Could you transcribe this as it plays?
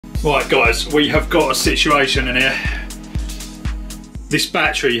Right guys, we have got a situation in here. This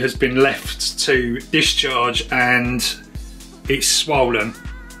battery has been left to discharge and it's swollen.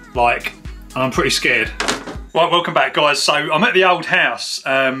 Like, I'm pretty scared. Right, welcome back guys. So I'm at the old house,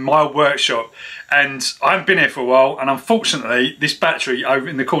 my old workshop, and I haven't been here for a while, and unfortunately this battery, over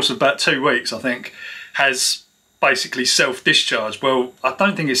in the course of about 2 weeks I think, has basically self-discharged. Well, I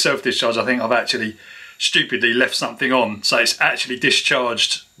don't think it's self-discharged, I think I've actually stupidly left something on, so it's actually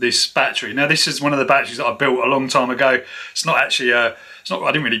discharged this battery. Now this is one of the batteries that I built a long time ago. It's not actually I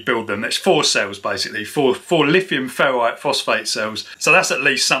didn't really build them. It's 4 cells basically, four lithium ferrite phosphate cells. So that's at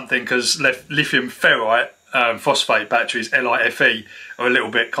least something, because lithium ferrite phosphate batteries, LIFE, are a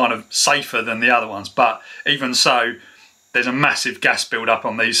little bit kind of safer than the other ones, but even so there's a massive gas build up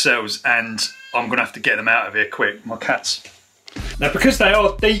on these cells, and I'm gonna have to get them out of here quick. My cats. Now, because they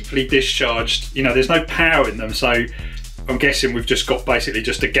are deeply discharged, you know, there's no power in them, so I'm guessing we've just got basically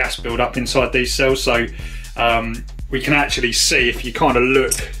just a gas build up inside these cells. So we can actually see, if you kind of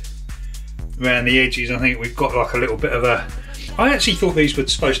look around the edges, I think we've got like a little bit of a... I actually thought these were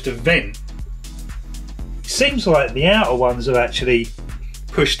supposed to vent. It seems like the outer ones have actually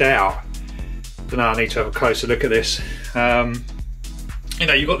pushed out. I don't know, I need to have a closer look at this. You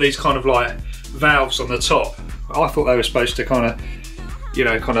know, you've got these kind of like valves on the top. I thought they were supposed to kind of, you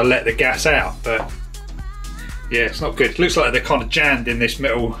know, kind of let the gas out, but yeah, it's not good. It looks like they're kind of jammed in this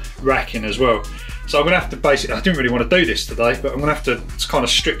metal racking as well. So I'm gonna have to basically, I didn't really want to do this today, but I'm gonna have to kind of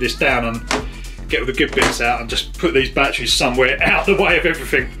strip this down and get all the good bits out and just put these batteries somewhere out of the way of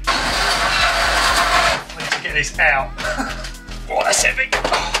everything. I need to get this out. Oh, that's heavy.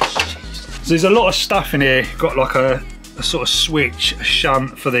 Oh, so there's a lot of stuff in here. Got like a sort of switch, a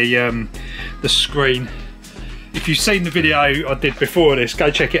shunt for the screen. If you've seen the video I did before this, go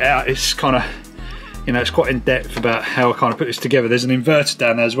check it out. It's kind of, you know, it's quite in depth about how I kind of put this together. There's an inverter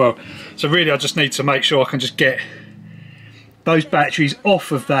down there as well. So really I just need to make sure I can just get those batteries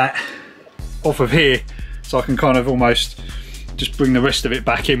off of here, so I can kind of almost just bring the rest of it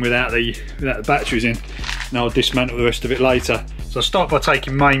back in without the batteries in. And I'll dismantle the rest of it later. So I'll start by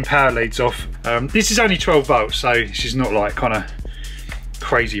taking main power leads off. This is only 12 volts, so this is not like kind of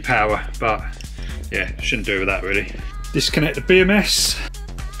crazy power, but yeah, shouldn't do with that really. Disconnect the BMS.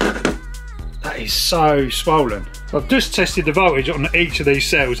 That is so swollen. I've just tested the voltage on each of these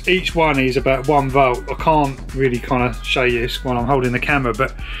cells. Each one is about 1 volt. I can't really kind of show you this while I'm holding the camera,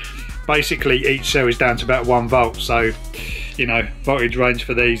 but basically each cell is down to about 1 volt. So, you know, voltage range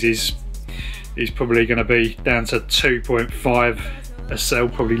for these is probably going to be down to 2.5 a cell,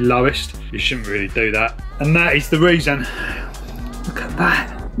 probably lowest. You shouldn't really do that. And that is the reason. Look at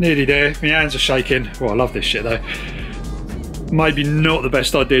that. Nearly there, my hands are shaking. Well, I love this shit though. Maybe not the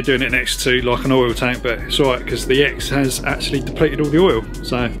best idea doing it next to like an oil tank, but it's alright because the X has actually depleted all the oil.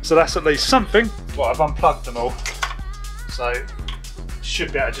 So that's at least something. Well, I've unplugged them all, so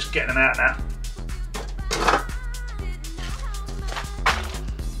should be able to just get them out now.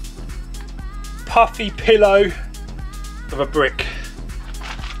 Puffy pillow of a brick.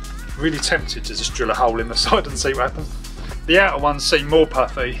 Really tempted to just drill a hole in the side and see what happens. The outer ones seem more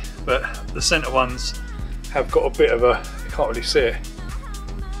puffy, but the centre ones have got a bit of a, you can't really see it,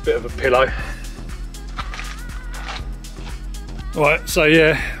 bit of a pillow. Right, so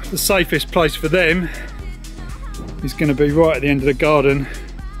yeah, the safest place for them is going to be right at the end of the garden,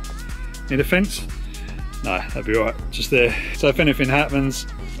 near the fence. No, that'd be right, just there. So if anything happens,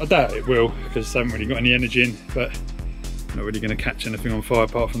 I doubt it will, because they haven't really got any energy in, but not really going to catch anything on fire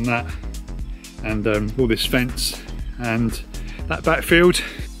apart from that. And all this fence and that backfield.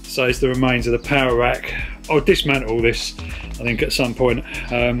 So it's the remains of the power rack. I'll dismantle all this, I think, at some point.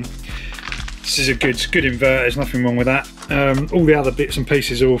 This is a good inverter, there's nothing wrong with that. All the other bits and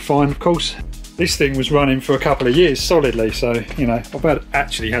pieces are all fine, of course. This thing was running for a couple of years solidly, so you know, I've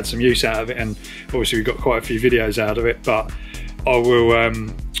actually had some use out of it, and obviously we've got quite a few videos out of it, but I will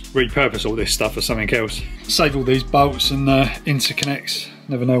repurpose all this stuff for something else. Save all these bolts and interconnects,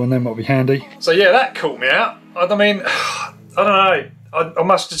 never know when they might be handy. So yeah, that caught me out. I mean, I don't know, I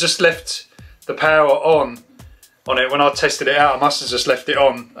must have just left the power on it when I tested it out. I must have just left it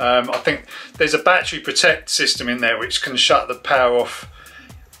on. I think there's a battery protect system in there which can shut the power off.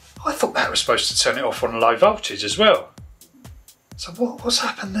 I thought that was supposed to turn it off on low voltage as well. So what's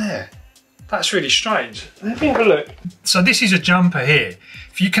happened there? That's really strange. Let me have a look. So this is a jumper here.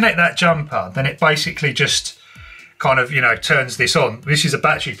 If you connect that jumper, then it basically just kind of, you know, turns this on. This is a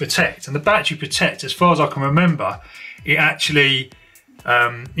battery protect, and the battery protect, as far as I can remember, it actually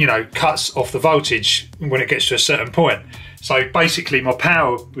you know, cuts off the voltage when it gets to a certain point. So basically my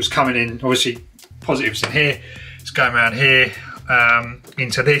power was coming in, obviously positives in here, it's going around here,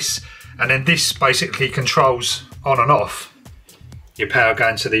 into this, and then this basically controls on and off your power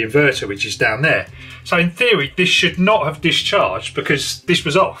going to the inverter, which is down there. So in theory, this should not have discharged because this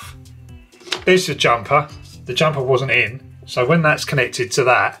was off. There's the jumper wasn't in, so when that's connected to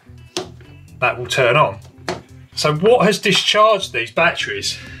that, that will turn on. So what has discharged these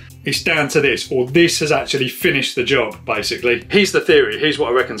batteries? It's down to this, or this has actually finished the job, basically. Here's the theory, here's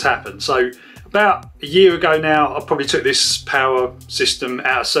what I reckon's happened. So about a year ago now, I probably took this power system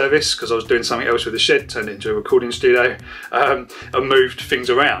out of service because I was doing something else with the shed, turned it into a recording studio, and moved things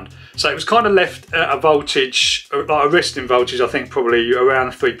around. So it was kind of left at a voltage, like a resting voltage, I think probably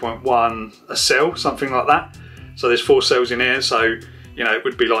around 3.1 a cell, something like that. So there's 4 cells in here, so you know, it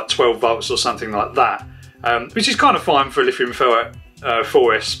would be like 12 volts or something like that, which is kind of fine for a lithium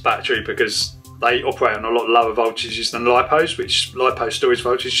 4S battery because they operate on a lot lower voltages than LiPos, which LiPo storage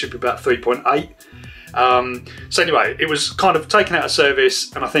voltage should be about 3.8. So anyway, it was kind of taken out of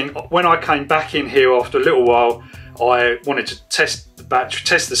service, and I think when I came back in here after a little while, I wanted to test the battery,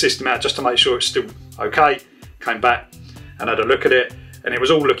 test the system out just to make sure it's still okay. Came back and had a look at it, and it was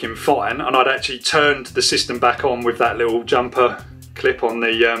all looking fine, and I'd actually turned the system back on with that little jumper clip on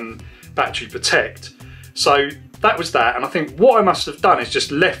the battery protect. So that was that, and I think what I must have done is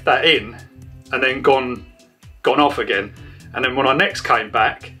just left that in and then gone off again. And then when I next came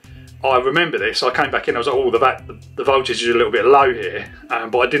back, I remember this, I came back in, I was like, oh, the voltage is a little bit low here,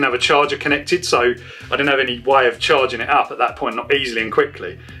 but I didn't have a charger connected, so I didn't have any way of charging it up at that point, not easily and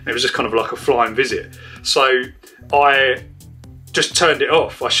quickly. And it was just kind of like a flying visit. So I just turned it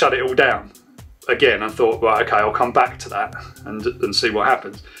off, I shut it all down again and thought, right, okay, I'll come back to that and see what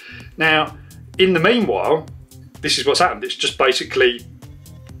happens. Now, in the meanwhile, this is what's happened. It's just basically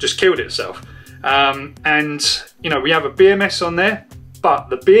just killed itself. And you know, we have a BMS on there, but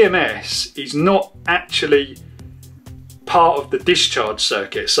the BMS is not actually part of the discharge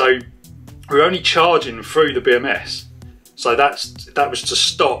circuit. So we're only charging through the BMS. So that was to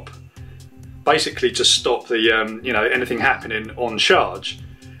stop, basically to stop the you know, anything happening on charge.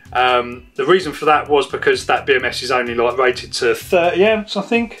 The reason for that was because that BMS is only like rated to 30 amps, I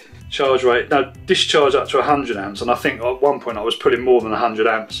think. Charge rate, no, discharge up to 100 amps, and I think at one point I was putting more than 100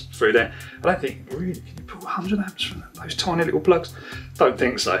 amps through there. I don't think, really, can you put 100 amps from those tiny little plugs? Don't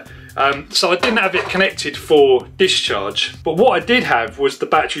think so. So I didn't have it connected for discharge, but what I did have was the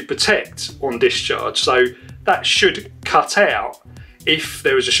battery protect on discharge, so that should cut out if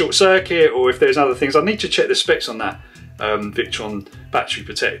there was a short circuit or if there's other things. I need to check the specs on that Victron battery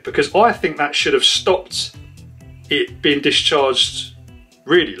protect, because I think that should have stopped it being discharged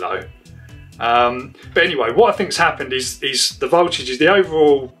really low. But anyway, what I think's happened is the voltages, the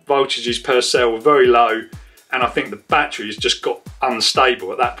overall voltages per cell were very low, and I think the battery's just got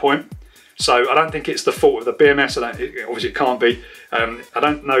unstable at that point. So I don't think it's the fault of the BMS. Obviously it can't be. I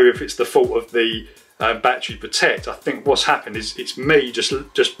don't know if it's the fault of the battery protect. I think what's happened is it's me just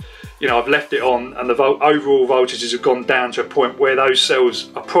you know, I've left it on, and the overall voltages have gone down to a point where those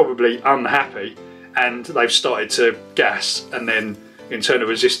cells are probably unhappy and they've started to gas, and then internal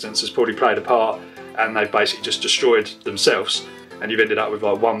resistance has probably played a part, and they've basically just destroyed themselves, and you've ended up with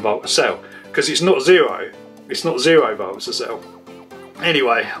like 1 volt a cell, because it's not 0 volts a cell.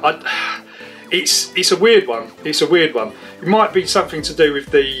 Anyway, it's a weird one. It's a weird one. It might be something to do with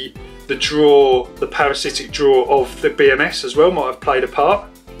the parasitic draw of the BMS as well, might have played a part.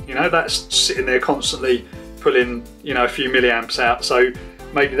 You know, that's sitting there constantly pulling, you know, a few milliamps out, so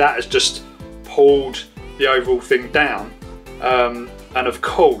maybe that has just pulled the overall thing down. And of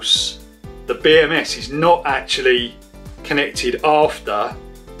course, the BMS is not actually connected after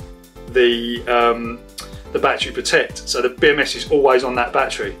the battery protect, so the BMS is always on that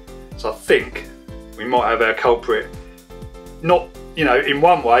battery. So I think we might have our culprit, not, you know, in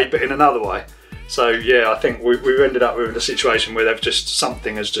one way, but in another way. So yeah, I think we've ended up with a situation where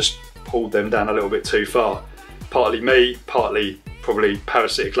something has just pulled them down a little bit too far. Partly me, partly probably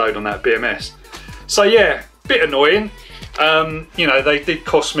parasitic load on that BMS. So yeah, bit annoying. You know, they did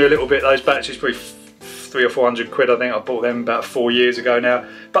cost me a little bit, those batteries, probably 300 or 400 quid. I think I bought them about 4 years ago now,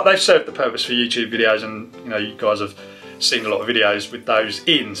 but they've served the purpose for YouTube videos, and you know, you guys have seen a lot of videos with those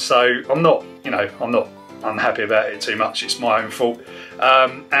in, so I'm not, you know, I'm not unhappy about it too much. It's my own fault,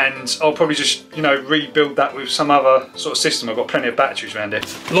 and I'll probably just, you know, rebuild that with some other sort of system. I've got plenty of batteries around here,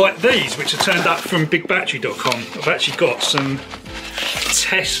 like these, which are turned up from bigbattery.com. I've actually got some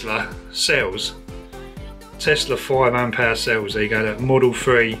Tesla cells, Tesla 5 amp hour cells. There you go, Model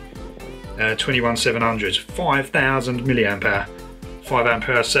 3 21700, 5000 milliamp hour, 5 amp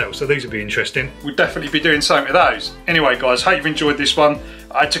hour cells. So these will be interesting. We'll definitely be doing something with those. Anyway guys, hope you've enjoyed this one.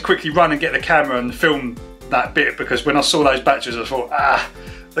 I had to quickly run and get the camera and film that bit, because when I saw those batteries I thought,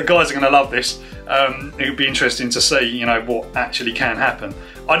 the guys are going to love this. It would be interesting to see, you know, what actually can happen.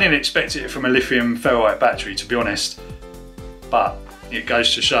 I didn't expect it from a lithium ferrite battery, to be honest, but it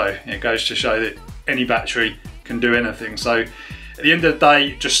goes to show. It goes to show that any battery can do anything. So at the end of the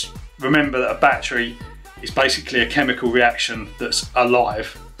day, just remember that a battery is basically a chemical reaction that's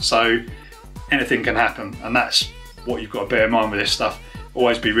alive. So anything can happen, and that's what you've got to bear in mind with this stuff.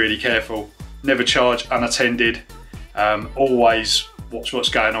 Always be really careful. Never charge unattended. Always watch what's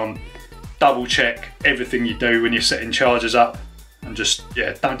going on. Double check everything you do when you're setting chargers up, and just,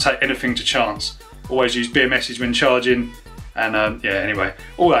 yeah, don't take anything to chance. Always use BMSs when charging, and yeah, anyway,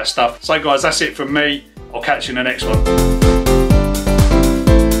 all that stuff. So guys, that's it from me. I'll catch you in the next one.